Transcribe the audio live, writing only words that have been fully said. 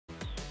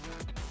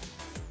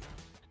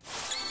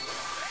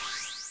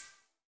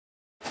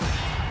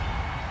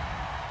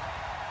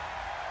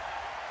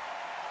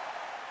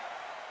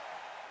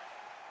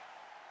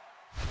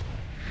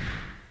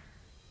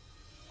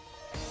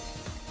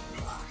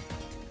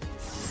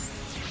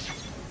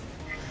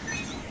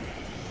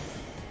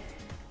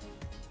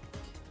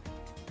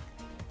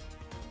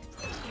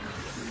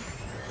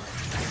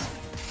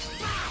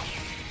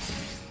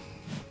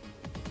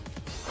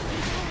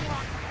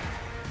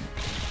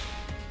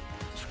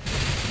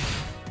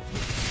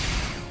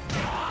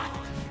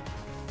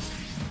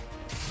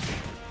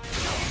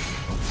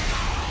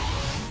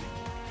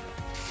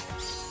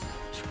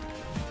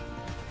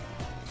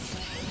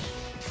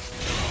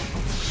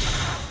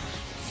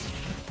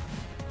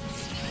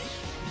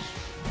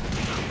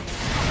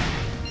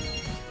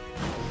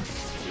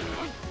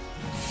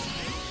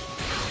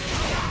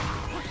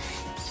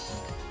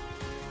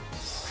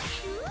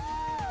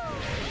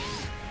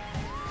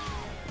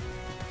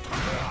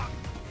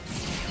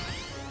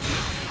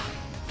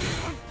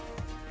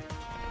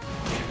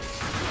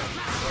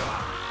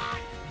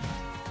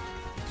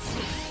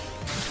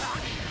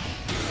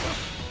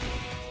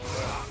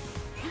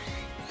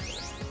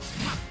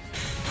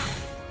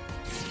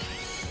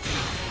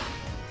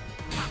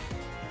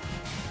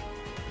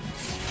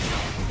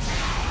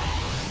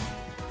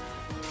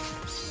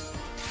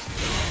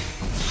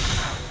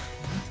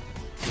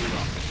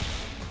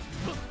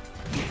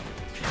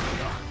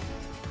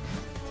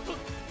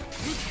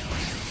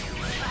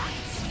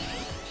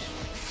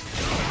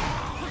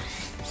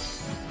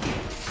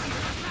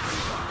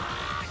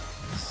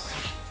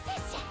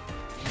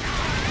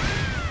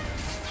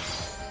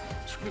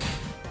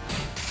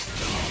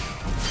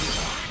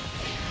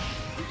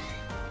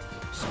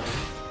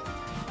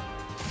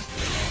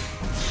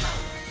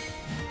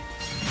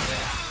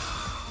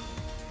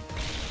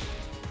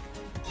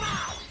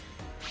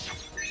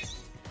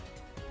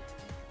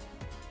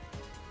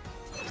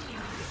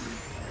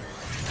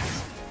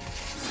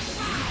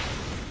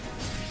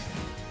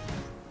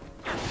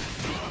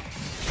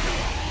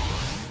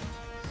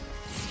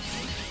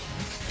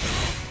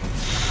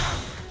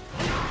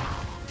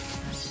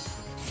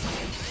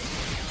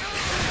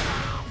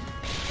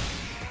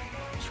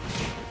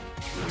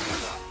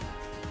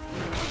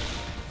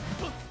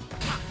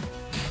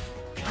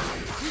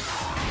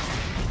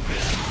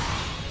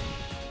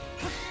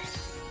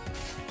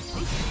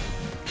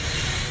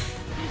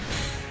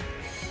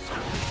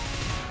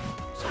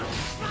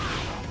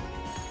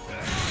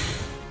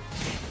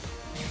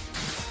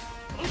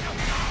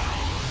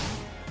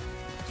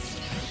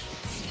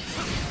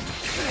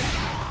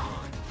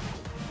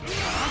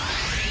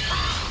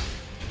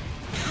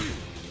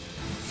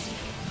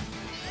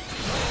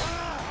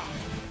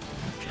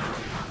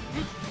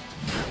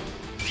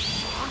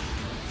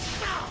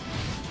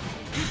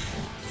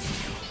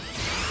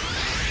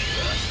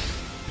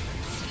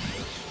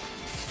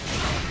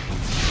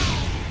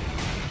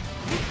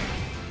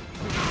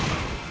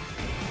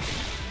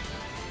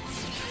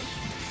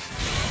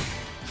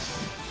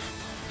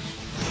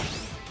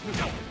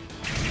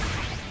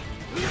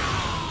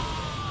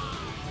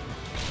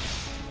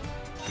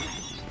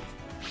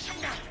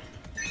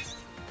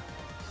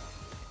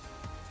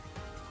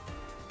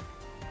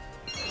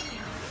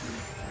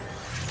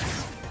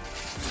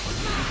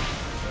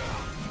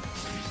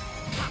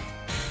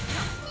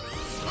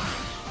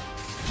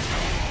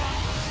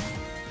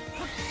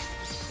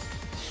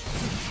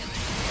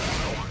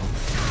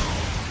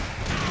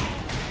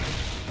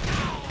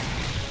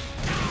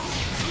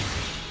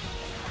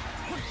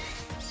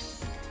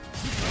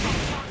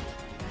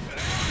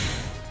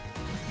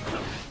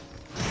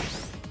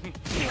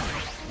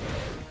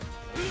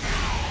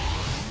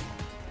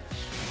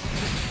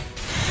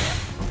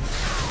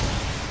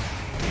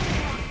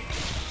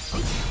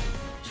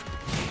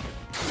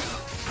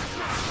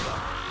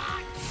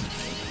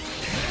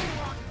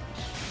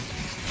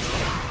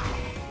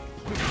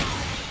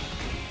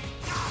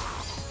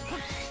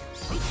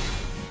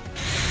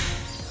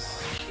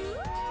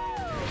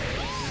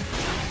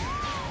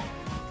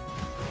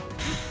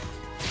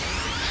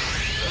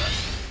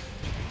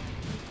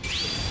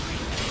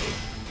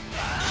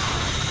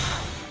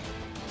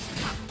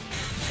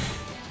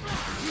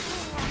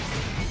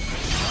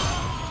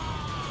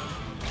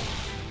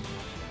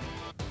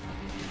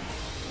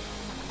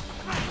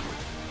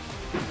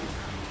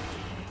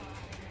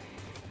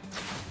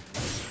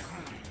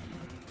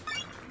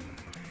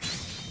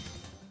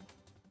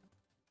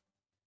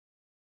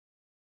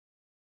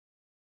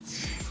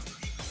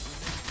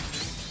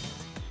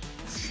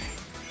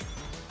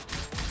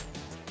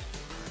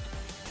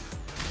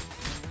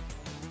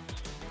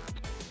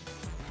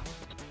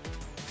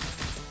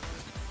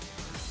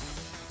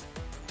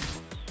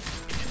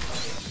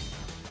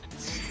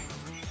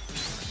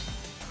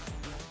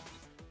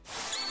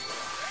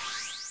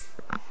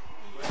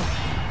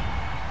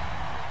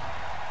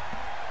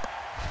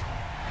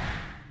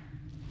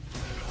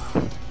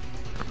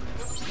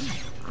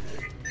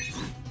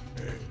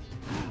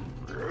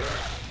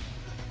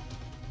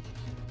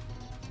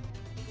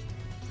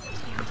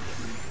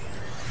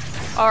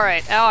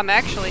Alright, now I'm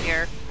actually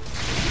here.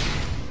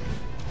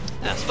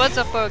 Now, Spud's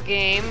up a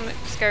game.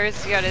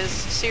 SkyRasen's got his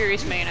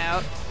serious main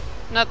out.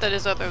 Not that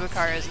his other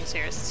Lucario isn't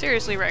serious. It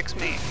seriously wrecks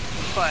me,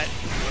 but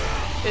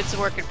it's a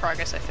work in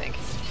progress, I think.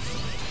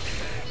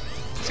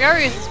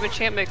 SkyRasen's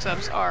Machamp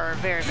mix-ups are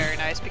very, very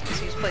nice because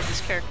he's played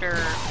this character,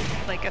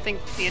 like, I think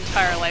the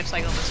entire life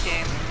cycle of this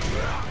game.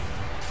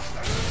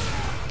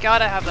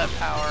 Gotta have that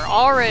power.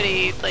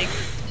 Already, like,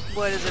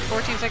 what is it,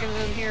 14 seconds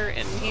in here,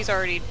 and he's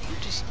already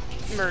just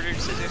murdered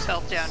Scizor's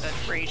health down to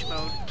rage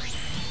mode.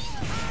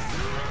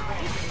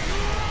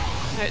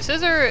 Alright,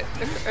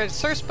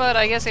 SirSpudd,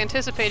 I guess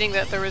anticipating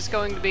that there was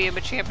going to be a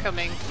Machamp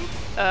coming,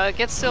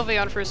 gets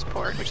Sylveon for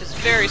support, which is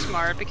very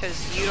smart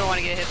because you don't want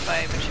to get hit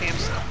by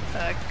Machamp's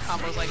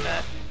combos like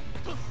that.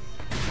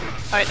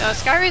 Alright,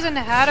 SkyRasen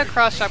had a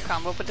cross-chop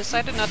combo, but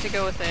decided not to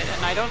go with it,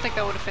 and I don't think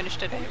that would have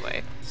finished it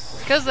anyway.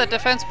 Because the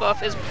defense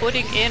buff is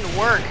putting in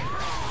work.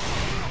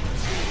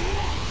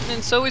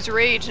 And so is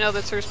Rage now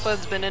that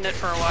SirSpudd's been in it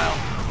for a while.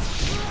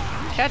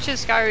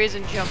 Catches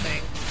SkyRasen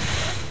jumping.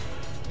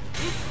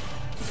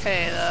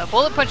 Okay, the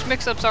bullet punch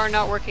mix-ups are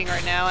not working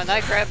right now, and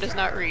that grab does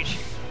not reach.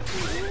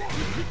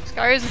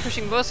 SkyRasen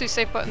pushing mostly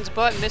safe buttons,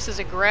 but misses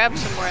a grab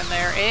somewhere in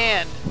there,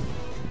 and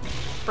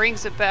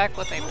brings it back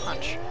with a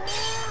punch.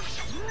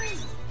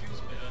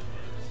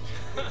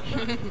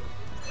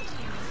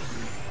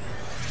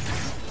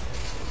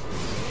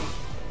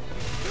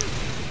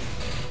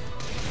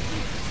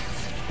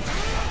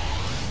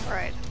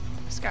 Alright,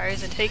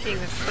 SkyRasen taking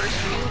the first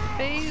field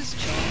phase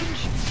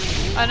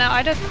change. Now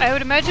I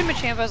would imagine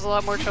Machamp has a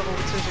lot more trouble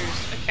with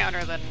Scizor's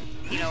counter than,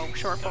 you know,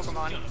 short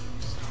Pokemon.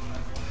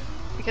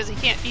 Because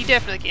he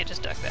definitely can't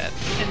just duck that,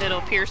 and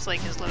it'll pierce like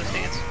his low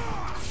stance.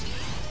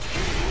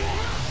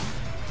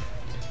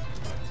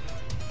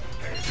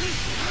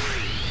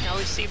 Now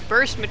we see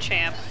Burst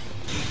Machamp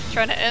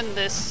trying to end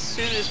this as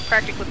soon as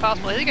practically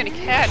possible. Is he gonna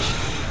catch?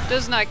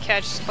 Does not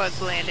catch Spud's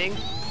landing.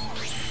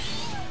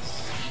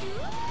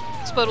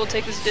 Spud will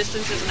take this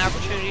distance as an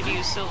opportunity to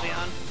use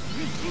Sylveon.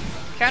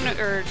 Counter,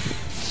 or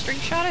String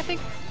Shot, I think?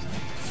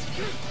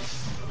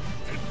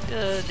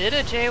 Did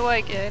a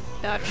JY get?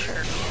 Not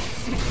sure.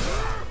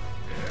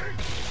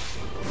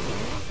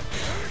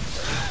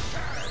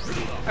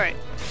 Alright,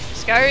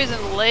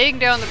 SkyRasen laying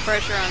down the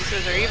pressure on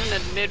Scizor, even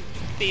in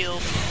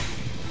midfield.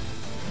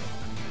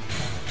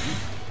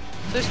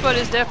 SirSpudd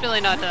is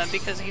definitely not done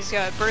because he's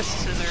got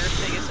Burst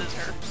Scizor, Mega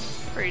Scizor,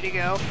 ready to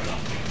go.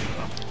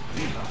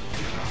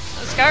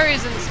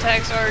 SkyRasen's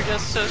attacks are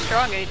just so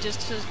strong, he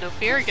just has no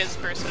fear against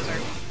Burst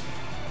Scizor.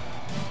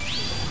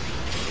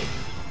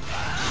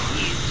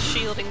 He's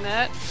shielding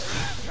that.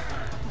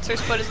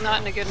 SirSpudd is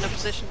not in a good enough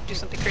position to do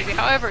something crazy.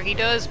 However, he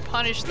does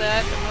punish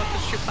that. I don't know if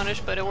it's true punish,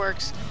 but it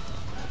works.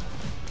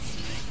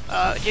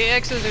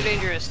 JXs are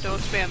dangerous. Don't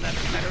spam them,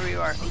 no matter who you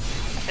are, I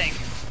think.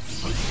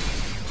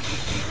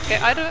 Okay,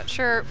 I'm not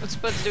sure what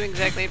Spud's doing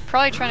exactly.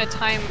 Probably trying to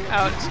time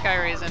out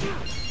SkyRasen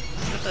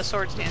with the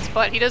sword stance,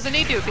 but he doesn't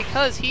need to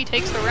because he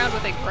takes the round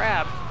with a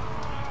grab.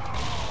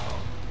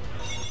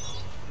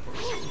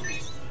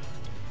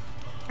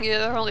 Yeah,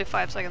 there are only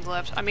 5 seconds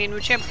left. I mean,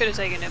 Machamp could have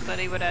taken it, but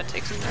he would have to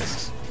take some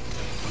risks.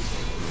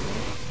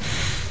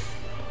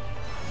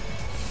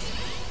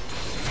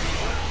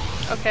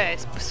 Okay,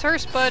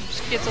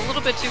 SirSpudd gets a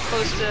little bit too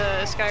close to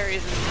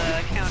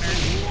SkyRasen's counter.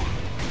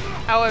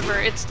 However,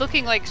 it's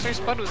looking like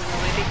SirSpudd was in the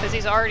lead because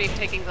he's already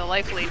taking the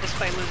life lead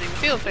despite losing the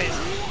field phase.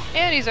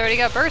 And he's already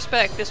got burst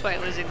back despite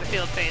losing the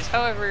field phase.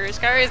 However,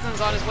 SkyRasen's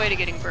on his way to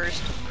getting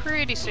burst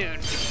pretty soon.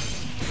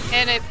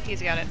 And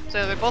he's got it.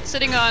 So they're both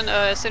sitting on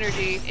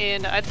synergy,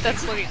 and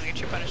that's looking like it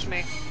should punish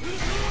me.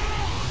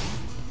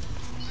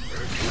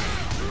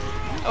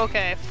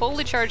 Okay,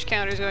 fully charged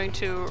counter is going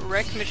to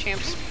wreck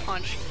Machamp's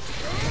punch.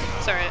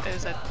 Sorry,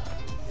 is that...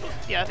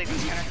 Yeah, I think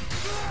that's counter.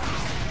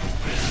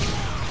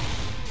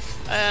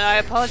 And I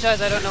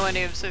apologize, I don't know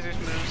any of Scizor's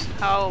moves.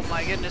 Oh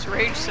my goodness,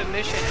 Rage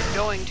Submission is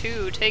going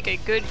to take a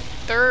good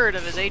third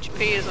of his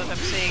HP is what I'm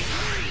seeing.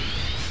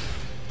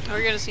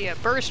 We're gonna see a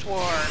Burst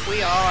War.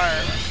 We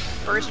are.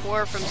 Burst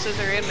War from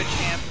Scizor and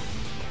Machamp.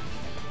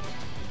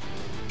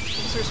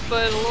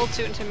 SirSpudd a little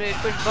too intimidated,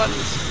 push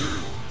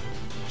buttons.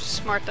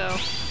 Smart though.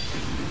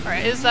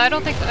 Alright, I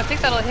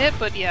think that'll hit,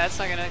 but yeah, it's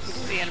not gonna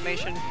complete the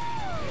animation.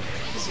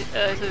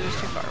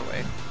 Scizor's too far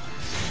away.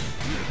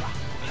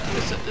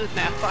 There's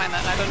math behind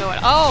that, and I don't know what.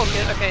 Oh,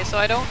 good. Okay, so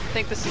I don't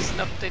think this is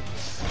enough to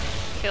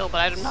kill,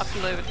 but I'm not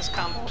familiar with this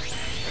combo.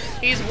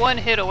 He's one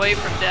hit away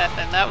from death,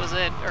 and that was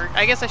it. Or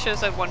I guess I should have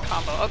said one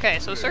combo. Okay,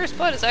 so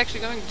SirSpudd is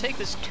actually going to take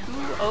this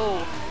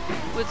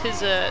 2-0 with his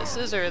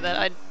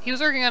Scizor he was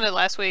working on it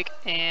last week,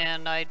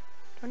 and no,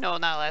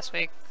 not last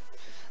week,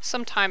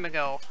 some time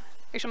ago.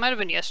 Actually, it might have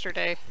been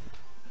yesterday.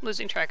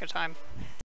 Losing track of time.